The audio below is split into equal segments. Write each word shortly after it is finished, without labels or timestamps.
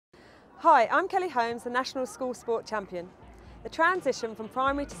Hi, I'm Kelly Holmes, the National School Sport Champion. The transition from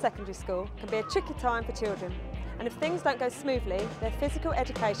primary to secondary school can be a tricky time for children, and if things don't go smoothly, their physical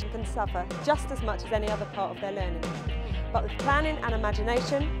education can suffer just as much as any other part of their learning. But with planning and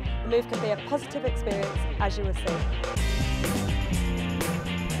imagination, the move can be a positive experience, as you will see.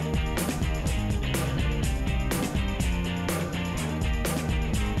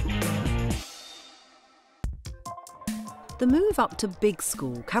 The move up to big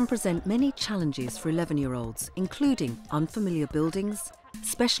school can present many challenges for 11-year-olds, including unfamiliar buildings,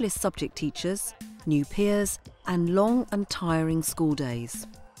 specialist subject teachers, new peers, and long and tiring school days.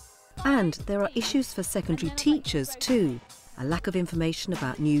 And there are issues for secondary teachers too. A lack of information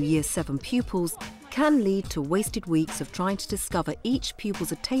about new Year 7 pupils can lead to wasted weeks of trying to discover each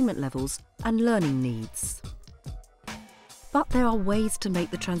pupil's attainment levels and learning needs. But there are ways to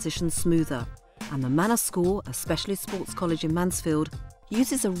make the transition smoother. And the Manor School, a specialist sports college in Mansfield,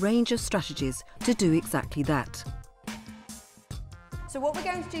 uses a range of strategies to do exactly that. So what we're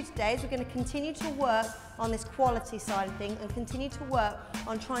going to do today is we're going to continue to work on this quality side of things and continue to work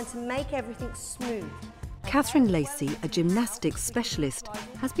on trying to make everything smooth. Catherine Lacey, a gymnastics specialist,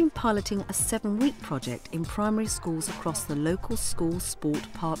 has been piloting a 7-week project in primary schools across the local school sport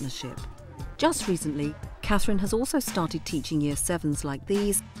partnership. Just recently, Catherine has also started teaching Year 7s like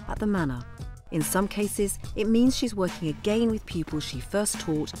these at the Manor. In some cases, it means she's working again with pupils she first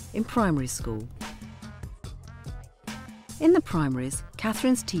taught in primary school. In the primaries,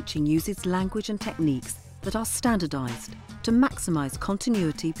 Catherine's teaching uses language and techniques that are standardised to maximise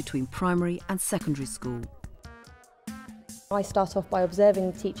continuity between primary and secondary school. I start off by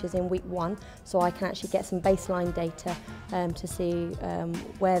observing the teachers in week 1, so I can actually get some baseline data to see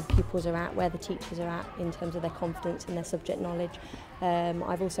where the pupils are at, where the teachers are at in terms of their confidence and their subject knowledge.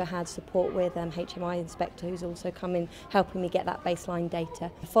 I've also had support with HMI Inspector, who's also come in helping me get that baseline data.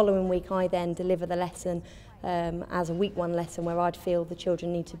 The following week I then deliver the lesson as a week 1 lesson where I'd feel the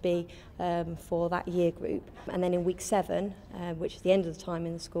children need to be for that year group. And then in week 7, which is the end of the time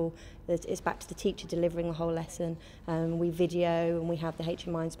in the school, it's back to the teacher delivering the whole lesson. We video and we have the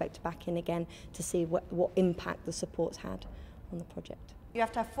HMI Inspector back in again to see what impact the support's had on the project. You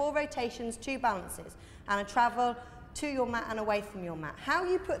have to have 4 rotations, 2 balances and a travel to your mat and away from your mat. How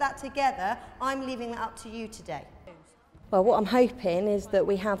you put that together, I'm leaving that up to you today. Well, what I'm hoping is that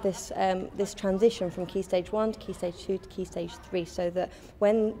we have this this transition from Key Stage 1 to Key Stage 2 to Key Stage 3, so that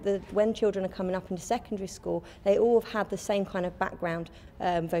when children are coming up into secondary school, they all have had the same kind of background,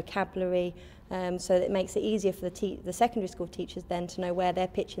 vocabulary, so that it makes it easier for the secondary school teachers then to know where they're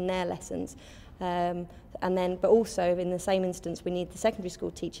pitching their lessons. But also in the same instance, we need the secondary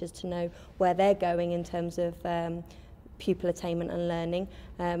school teachers to know where they're going in terms of pupil attainment and learning.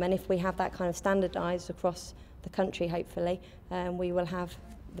 And if we have that kind of standardised across the country, hopefully, we will have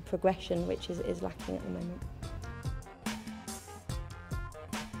the progression which is lacking at the moment.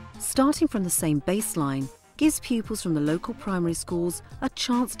 Starting from the same baseline gives pupils from the local primary schools a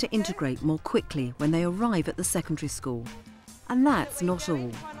chance to integrate more quickly when they arrive at the secondary school. And that's not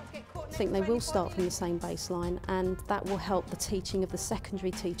all. I think they will start from the same baseline, and that will help the teaching of the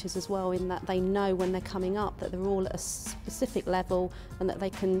secondary teachers as well, in that they know when they're coming up that they're all at a specific level and that they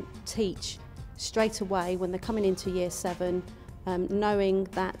can teach straight away when they're coming into Year 7, knowing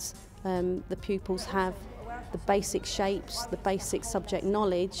that the pupils have the basic shapes, the basic subject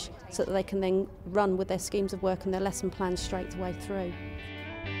knowledge, so that they can then run with their schemes of work and their lesson plans straight away through.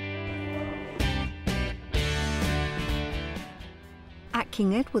 At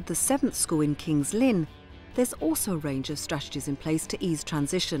King Edward, the 7th school in Kings Lynn, there's also a range of strategies in place to ease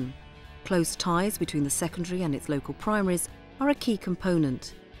transition. Close ties between the secondary and its local primaries are a key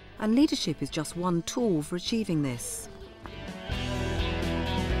component, and leadership is just one tool for achieving this.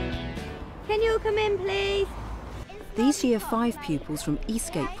 Can you all come in, please? These Year 5 pupils from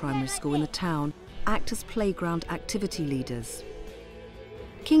Eastgate Primary School in the town act as playground activity leaders.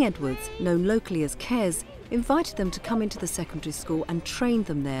 King Edward's, known locally as Kes, invited them to come into the secondary school and trained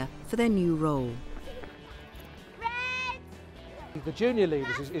them there for their new role. The Junior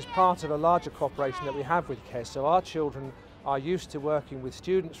Leaders is part of a larger cooperation that we have with Kes, so our children are used to working with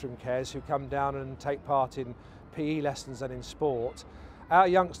students from Kes who come down and take part in PE lessons and in sport. Our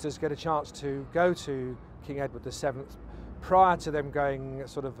youngsters get a chance to go to King Edward the 7th prior to them going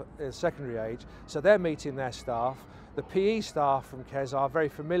sort of secondary age, so they're meeting their staff. The PE staff from Kes are very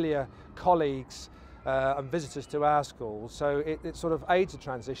familiar colleagues and visitors to our school, so it sort of aids the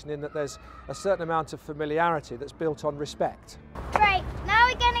transition in that there's a certain amount of familiarity that's built on respect. Great, now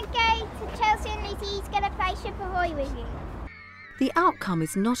we're going to go to Chelsea and Lizzie's going to play Ship Ahoy with you. The outcome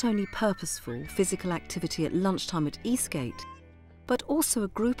is not only purposeful physical activity at lunchtime at Eastgate, but also a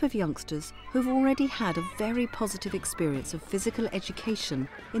group of youngsters who've already had a very positive experience of physical education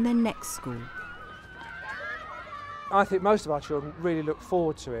in their next school. I think most of our children really look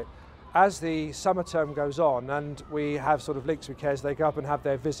forward to it. As the summer term goes on and we have sort of links with CARES, they go up and have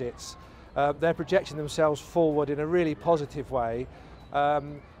their visits, they're projecting themselves forward in a really positive way.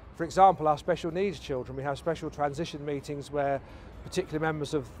 For example, our special needs children, we have special transition meetings where particular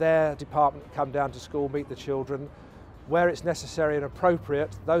members of their department come down to school, meet the children. Where it's necessary and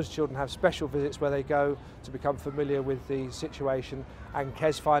appropriate, those children have special visits where they go to become familiar with the situation, and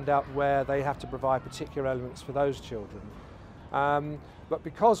CARES find out where they have to provide particular elements for those children. But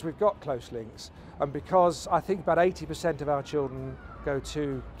because we've got close links, and because I think about 80% of our children go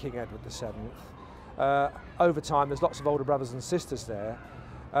to King Edward VII, over time there's lots of older brothers and sisters there,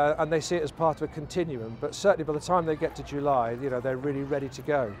 and they see it as part of a continuum, but certainly by the time they get to July, you know, they're really ready to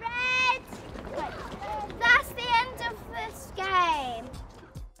go.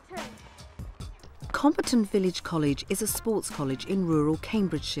 Compton Village College is a sports college in rural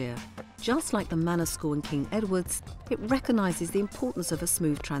Cambridgeshire. Just like the Manor School and King Edward's, it recognises the importance of a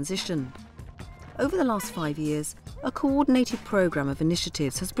smooth transition. Over the last 5 years, a coordinated programme of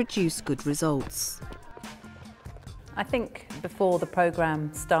initiatives has produced good results. I think before the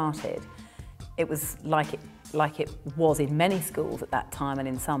programme started, it was like it was in many schools at that time, and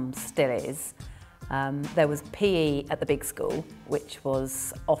in some still is. There was PE at the big school, which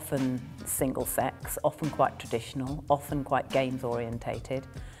was often single sex, often quite traditional, often quite games orientated,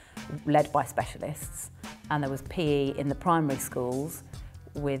 led by specialists. And there was PE in the primary schools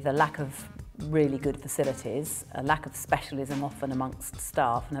with a lack of really good facilities, a lack of specialism often amongst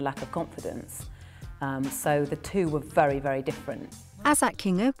staff, and a lack of confidence. So the two were very, very different. As at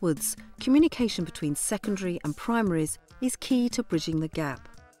King Edward's, communication between secondary and primaries is key to bridging the gap.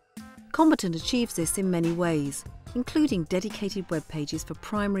 Compton achieves this in many ways, including dedicated web pages for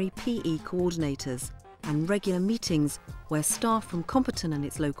primary PE coordinators and regular meetings where staff from Compton and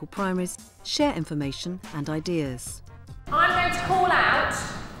its local primaries share information and ideas. I'm going to call out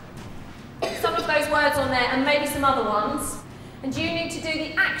some of those words on there and maybe some other ones, and you need to do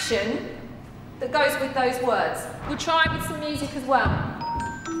the action that goes with those words. We'll try with some music as well.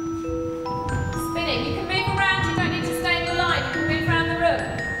 Spinning, you can move around, you don't need to stay in your line, you can move around the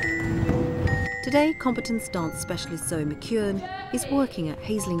room. Today, Compton's dance specialist Zoe McEwen is working at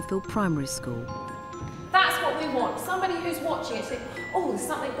Haslingfield Primary School. That's what we want. Somebody who's watching it, think, oh, there's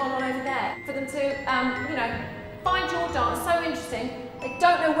something going on over there. For them to, you know, find your dance so interesting, they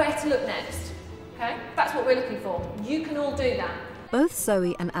don't know where to look next. Okay? That's what we're looking for. You can all do that. Both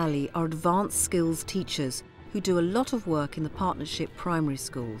Zoe and Ali are advanced skills teachers who do a lot of work in the partnership primary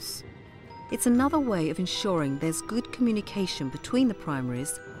schools. It's another way of ensuring there's good communication between the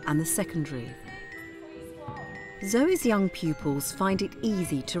primaries and the secondary. Zoe's young pupils find it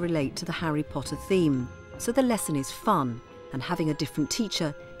easy to relate to the Harry Potter theme, so the lesson is fun, and having a different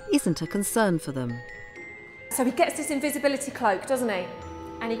teacher isn't a concern for them. So he gets this invisibility cloak, doesn't he?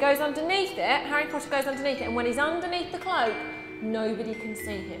 And he goes underneath it, Harry Potter goes underneath it, and when he's underneath the cloak, nobody can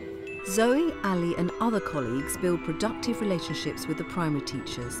see him. Zoe, Ali and other colleagues build productive relationships with the primary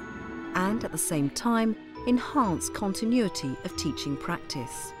teachers and at the same time enhance continuity of teaching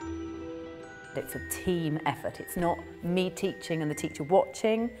practice. It's a team effort. It's not me teaching and the teacher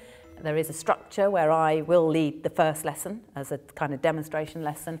watching. There is a structure where I will lead the first lesson as a kind of demonstration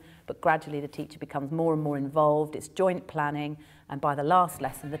lesson, but gradually the teacher becomes more and more involved. It's joint planning, and by the last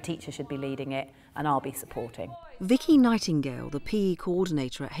lesson the teacher should be leading it and I'll be supporting. Vicky Nightingale, the PE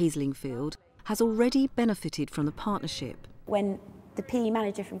coordinator at Haslingfield, has already benefited from the partnership. When the PE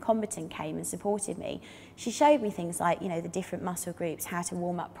manager from Compton came and supported me, she showed me things like, you know, the different muscle groups, how to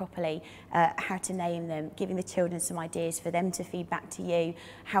warm up properly, how to name them, giving the children some ideas for them to feed back to you,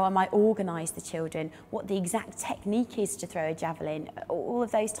 how I might organise the children, what the exact technique is to throw a javelin, all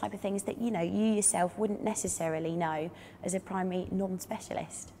of those type of things that, you know, you yourself wouldn't necessarily know as a primary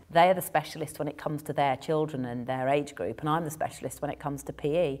non-specialist. They're the specialist when it comes to their children and their age group, and I'm the specialist when it comes to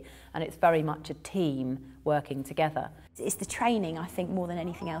PE, and it's very much a team working together. It's the training, I think, more than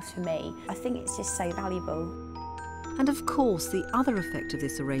anything else for me. I think it's just so valuable. And of course, the other effect of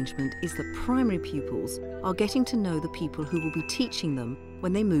this arrangement is that primary pupils are getting to know the people who will be teaching them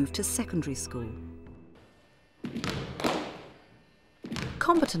when they move to secondary school.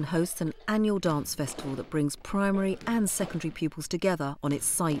 Compton hosts an annual dance festival that brings primary and secondary pupils together on its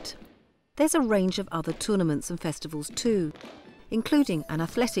site. There's a range of other tournaments and festivals too, including an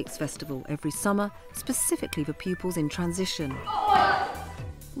athletics festival every summer specifically for pupils in transition.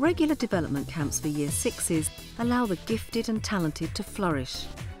 Regular development camps for Year 6s allow the gifted and talented to flourish.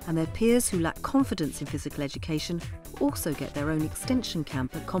 and their peers who lack confidence in physical education also get their own extension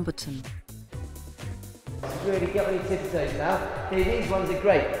camp at Comberton. Really get on your tiptoes now. These ones are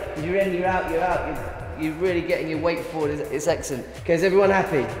great. Because you're in, you're out, you're really getting your weight forward. It's excellent. Okay, is everyone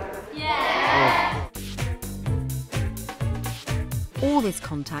happy? Yeah! All this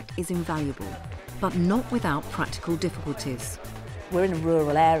contact is invaluable, but not without practical difficulties. We're in a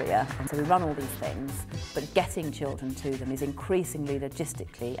rural area, and so we run all these things, but getting children to them is increasingly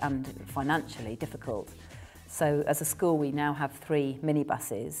logistically and financially difficult. So as a school, we now have 3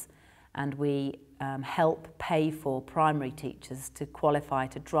 minibuses, and we help pay for primary teachers to qualify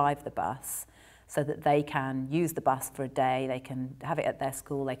to drive the bus so that they can use the bus for a day, they can have it at their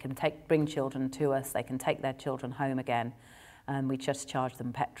school, they can bring children to us, they can take their children home again, and we just charge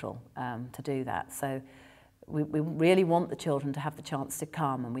them petrol to do that. So we really want the children to have the chance to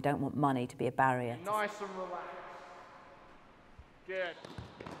come, and we don't want money to be a barrier. Nice and relaxed. Good.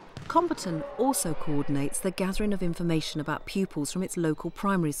 Comberton also coordinates the gathering of information about pupils from its local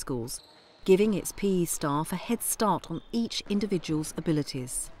primary schools, giving its PE staff a head start on each individual's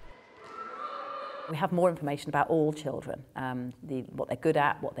abilities. We have more information about all children, what they're good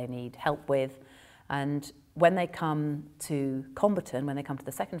at, what they need help with, and when they come to Comberton, when they come to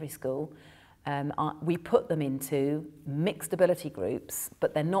the secondary school, we put them into mixed ability groups,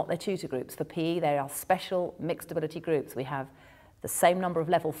 but they're not their tutor groups. For PE, they are special mixed ability groups. We have the same number of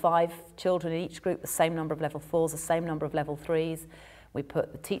level 5 children in each group, the same number of level 4s, the same number of level 3s. We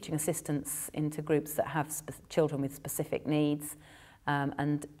put the teaching assistants into groups that have children with specific needs.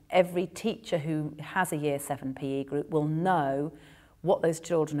 And every teacher who has a Year 7 PE group will know what those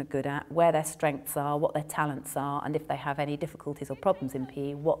children are good at, where their strengths are, what their talents are, and if they have any difficulties or problems in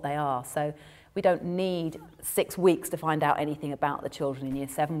PE, what they are. So we don't need 6 weeks to find out anything about the children in Year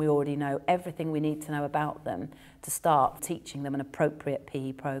 7. We already know everything we need to know about them to start teaching them an appropriate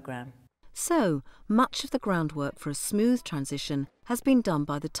PE programme. So, much of the groundwork for a smooth transition has been done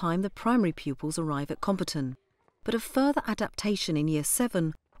by the time the primary pupils arrive at Comberton. But a further adaptation in Year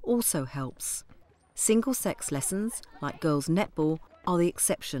 7 also helps. Single-sex lessons, like girls' netball, are the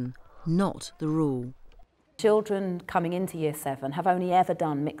exception, not the rule. Children coming into Year 7 have only ever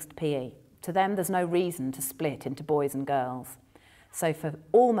done mixed PE. To them, there's no reason to split into boys and girls. So for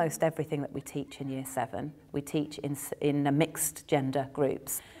almost everything that we teach in Year 7, we teach in a mixed gender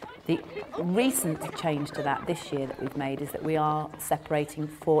groups. The recent change to that this year that we've made is that we are separating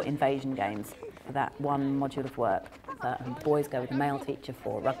 4 invasion games for that one module of work. The boys go with a male teacher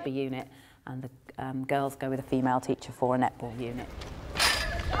for a rugby unit, and the girls go with a female teacher for a netball unit.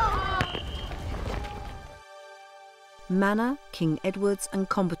 Manor, King Edwards and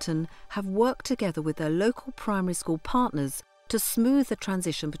Comberton have worked together with their local primary school partners to smooth the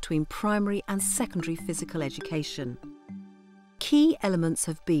transition between primary and secondary physical education. Key elements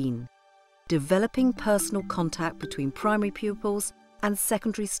have been developing personal contact between primary pupils and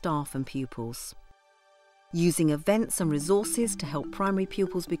secondary staff and pupils, using events and resources to help primary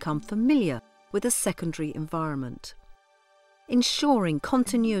pupils become familiar with a secondary environment, ensuring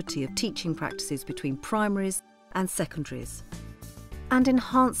continuity of teaching practices between primaries and secondaries, and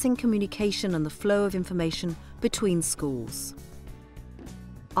enhancing communication and the flow of information between schools.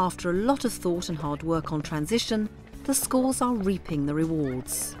 After a lot of thought and hard work on transition, the schools are reaping the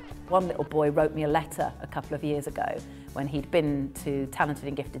rewards. One little boy wrote me a letter a couple of years ago when he'd been to Talented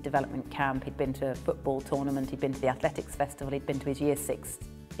and Gifted Development Camp, he'd been to a football tournament, he'd been to the Athletics Festival, he'd been to his Year 6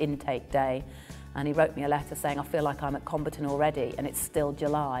 intake day, and he wrote me a letter saying, I feel like I'm at Comberton already and it's still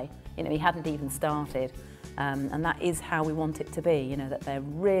July. You know, he hadn't even started. And that is how we want it to be, you know, that they're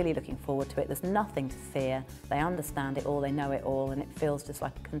really looking forward to it. There's nothing to fear. They understand it all, they know it all, and it feels just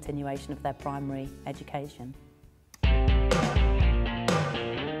like a continuation of their primary education.